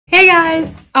Hey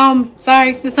guys,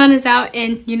 sorry, the sun is out,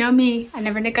 and you know me, I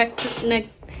never neglect the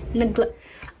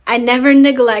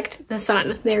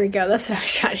sun. There we go, that's what I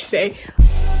was trying to say.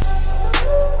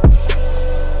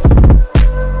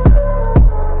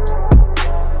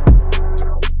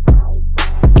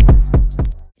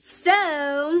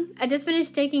 So, I just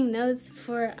finished taking notes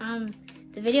for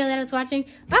the video that I was watching.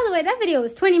 By the way, that video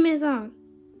was 20 minutes long.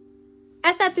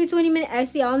 I sat through 20 minutes.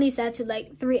 Actually, I only sat to like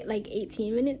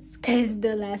 18 minutes because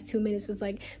the last 2 minutes was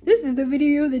like, this is the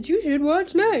video that you should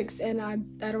watch next. And I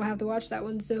don't have to watch that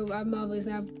one, so I'm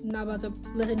obviously not about to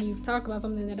listen to you talk about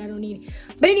something that I don't need.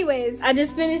 But anyways, I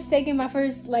just finished taking my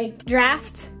first like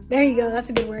draft. There you go,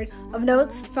 that's a good word, of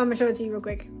notes. So I'm gonna show it to you real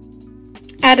quick.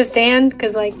 I had to stand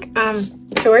because like I'm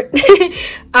short.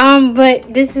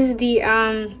 But this is the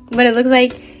what it looks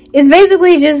like. It's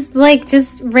basically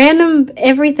just random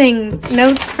everything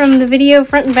notes from the video,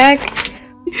 front and back.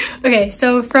 Okay,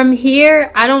 so from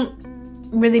here I don't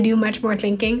really do much more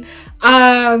thinking.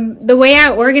 The way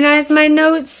I organize my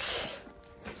notes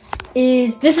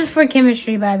is, this is for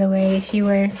chemistry, by the way, if you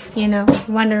were, you know,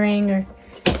 wondering or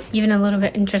even a little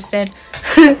bit interested.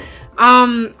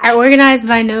 I organize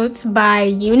my notes by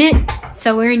unit.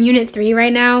 So we're in unit 3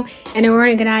 right now, and I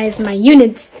organize my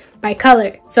units by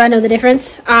color, so I know the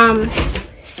difference.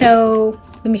 So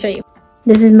let me show you.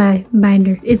 This is my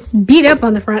binder. It's beat up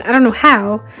on the front. I don't know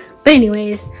how, but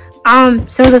anyways,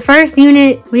 so the first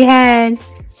unit we had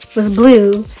was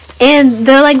blue, and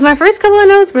my first couple of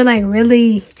notes were like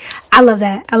really, I love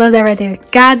that right there.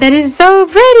 God, that is so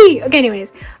pretty. Okay,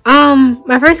 anyways,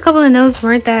 my first couple of notes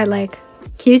weren't that like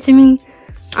cute to me.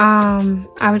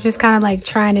 I was just kind of like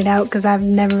trying it out because I've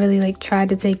never really like tried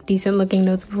to take decent looking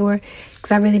notes before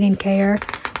because I really didn't care.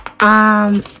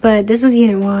 But this is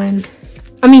unit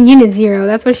 0,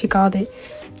 that's what she called it.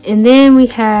 And then we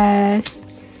had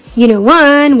unit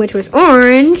 1, which was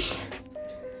orange.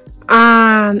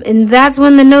 And that's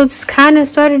when the notes kind of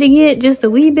started to get just a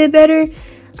wee bit better.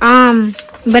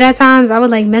 But at times I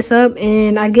would like mess up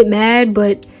and I'd get mad,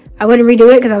 but I wouldn't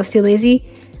redo it because I was too lazy.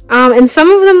 And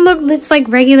some of them look just like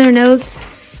regular notes.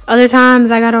 Other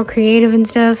times I got all creative and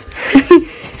stuff.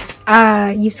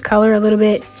 Used color a little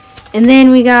bit. And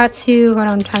then we got to, hold on,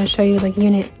 I'm trying to show you like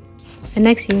the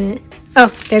next unit. Oh,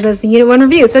 there goes the unit 1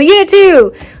 review. So unit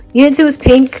 2. Unit 2 is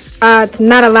pink. It's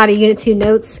not a lot of unit 2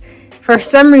 notes. For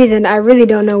some reason, I really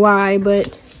don't know why,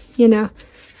 but you know,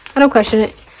 I don't question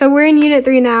it. So we're in unit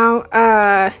 3 now.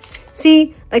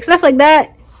 See, like stuff like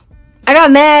that. I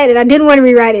got mad and I didn't want to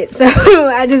rewrite it, so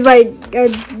I just I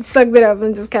sucked it up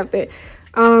and just kept it.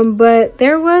 But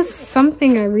there was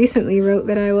something I recently wrote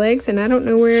that I liked, and I don't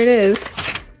know where it is.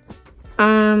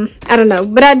 I don't know,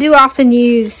 but I do often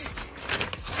use,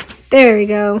 there we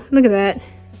go, look at that,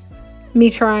 me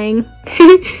trying.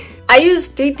 I use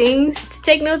 3 things to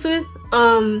take notes with.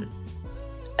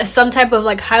 Some type of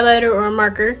like highlighter or a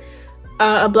marker,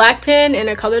 a black pen and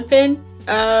a colored pen.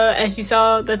 As you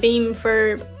saw, the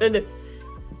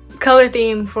color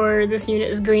theme for this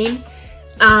unit is green.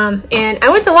 And I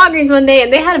went to Walgreens one day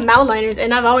and they had mild liners,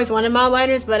 and I've always wanted mild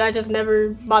liners, but I just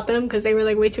never bought them because they were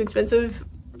like way too expensive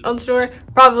on the store,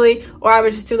 probably, or I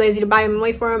was just too lazy to buy them and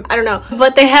wait for them. I don't know,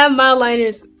 but they have mild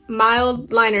liners.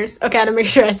 Okay, I had to make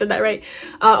sure I said that right.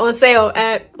 On sale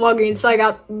at Walgreens, so I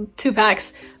got 2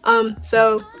 packs.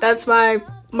 So that's my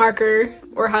marker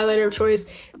or highlighter of choice.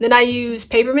 Then I use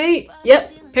Papermate.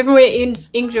 Yep, Papermate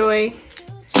Inkjoy.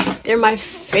 They're my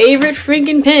favorite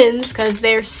freaking pens because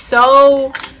they're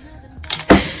so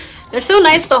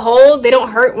nice to hold. They don't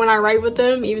hurt when I write with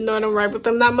them, even though I don't write with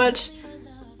them that much.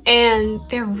 And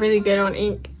they're really good on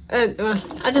ink. I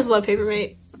just love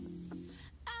Papermate.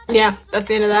 Yeah, that's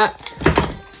the end of that.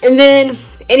 And then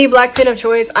any black pen of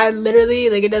choice, I literally,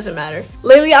 like, it doesn't matter.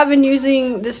 Lately, I've been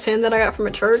using this pen that I got from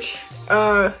a church,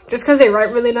 just because they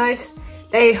write really nice.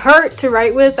 They hurt to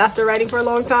write with after writing for a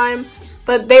long time,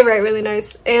 but they write really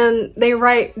nice. And they're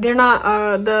not,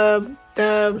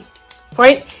 the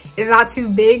point is not too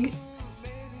big,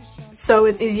 so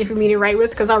it's easy for me to write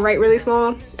with because I write really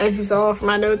small, as you saw from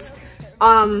my notes.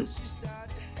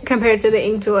 Compared to the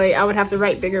Inkjoy, I would have to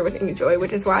write bigger with Inkjoy,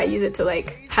 which is why I use it to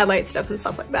like highlight stuff and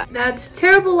stuff like that. That's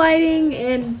terrible lighting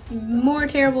and more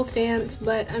terrible stance,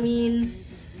 but I mean,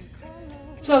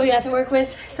 it's what we got to work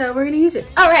with, so we're gonna use it.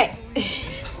 All right,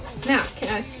 now can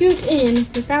I scoot in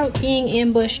without being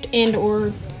ambushed and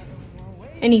or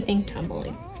anything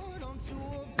tumbling?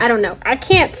 I don't know. I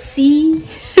can't see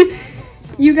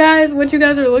you guys, what you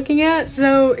guys are looking at,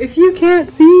 so if you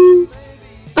can't see,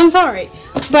 I'm sorry,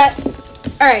 but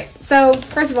all right, so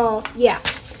first of all, yeah,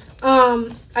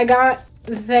 I got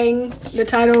the thing, the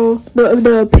title,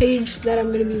 the page that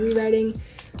I'm gonna be rewriting.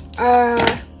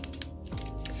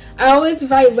 I always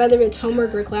write whether it's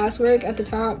homework or classwork at the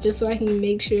top, just so I can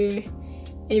make sure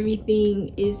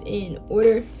everything is in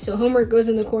order. So homework goes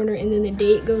in the corner, and then the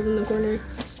date goes in the corner.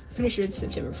 Pretty sure it's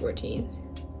September 14th.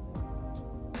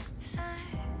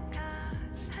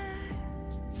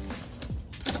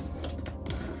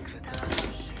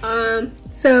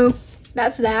 So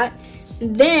that's that.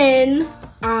 Then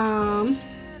I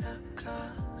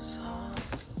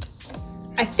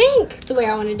think the way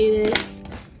I want to do this,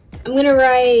 I'm gonna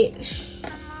write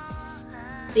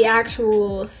the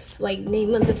actual like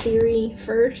name of the theory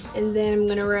first, and then I'm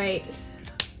gonna write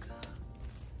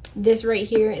this right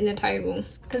here in the title,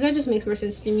 because that just makes more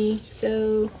sense to me.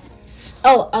 So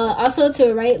also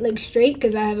to write like straight,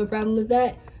 because I have a problem with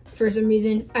that for some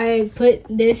reason. I put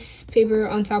this paper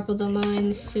on top of the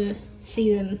lines to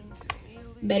see them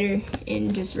better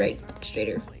and just write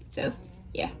straighter. So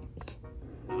yeah.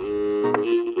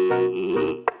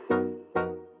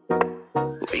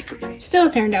 Still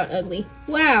turned out ugly.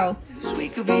 Wow.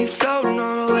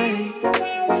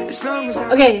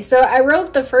 Okay, so I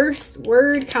wrote the first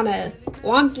word kind of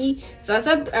wonky. So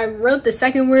I wrote the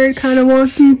second word kind of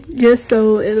wonky, just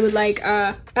so it would like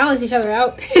balance each other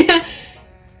out.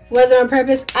 Was it on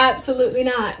purpose? Absolutely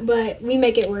not. But we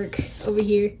make it work over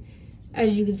here,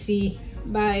 as you can see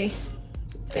by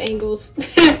the angles.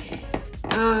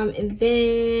 And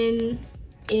then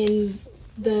in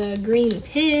the green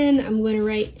pen, I'm going to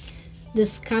write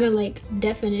this kind of like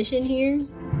definition here.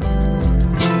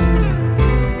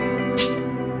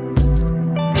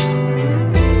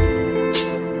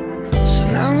 So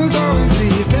now we're going to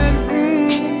your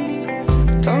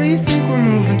bedroom. Don't you think we're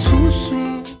moving too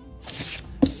soon?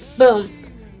 Boom.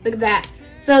 Look at that.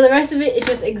 So the rest of it is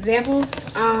just examples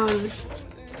and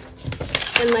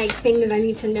like things I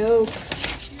need to know.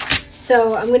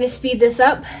 So I'm gonna speed this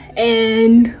up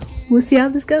and we'll see how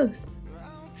this goes.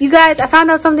 You guys, I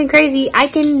found out something crazy. I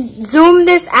can zoom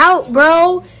this out,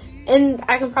 bro, and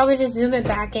I can probably just zoom it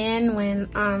back in when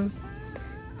I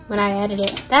edit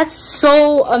it. That's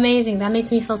so amazing. That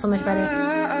makes me feel so much better.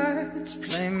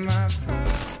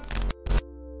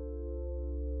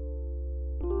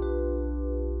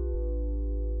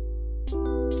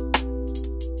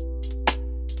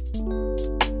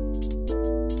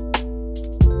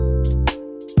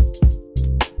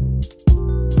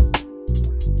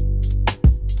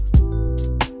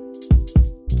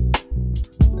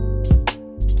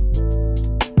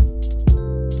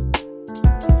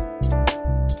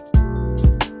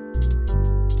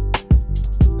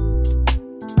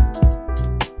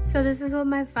 So this is what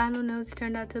my final notes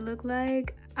turned out to look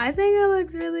like. I think it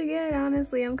looks really good,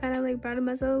 honestly. I'm kind of like proud of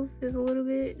myself just a little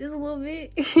bit.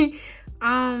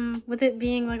 With it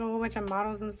being like a whole bunch of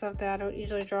models and stuff that I don't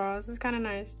usually draw. This is kind of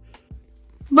nice.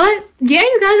 But yeah,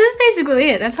 you guys, that's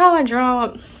basically it. That's how I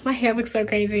draw. My hair looks so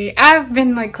crazy. I've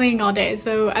been like cleaning all day,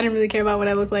 so I didn't really care about what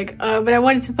I look like. But I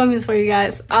wanted to film this for you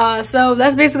guys. So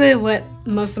that's basically what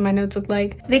most of my notes look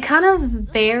like. They kind of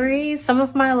vary. Some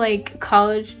of my like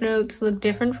college notes look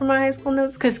different from my high school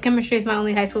notes, because chemistry is my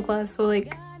only high school class. So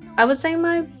like I would say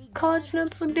my college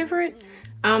notes look different.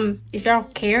 If y'all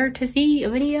care to see a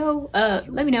video,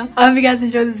 let me know. I hope you guys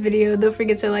enjoyed this video. Don't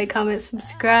forget to like, comment,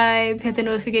 subscribe, hit the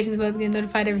notifications bell to get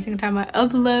notified every single time I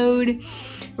upload.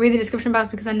 Read the description box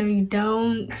because I know you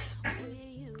don't.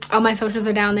 All my socials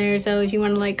are down there, so if you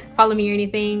want to like follow me or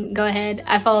anything, go ahead.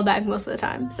 I follow back most of the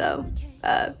time, so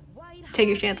take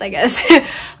your chance, I guess.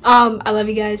 I love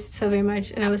you guys so very much,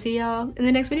 and I will see y'all in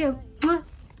the next video.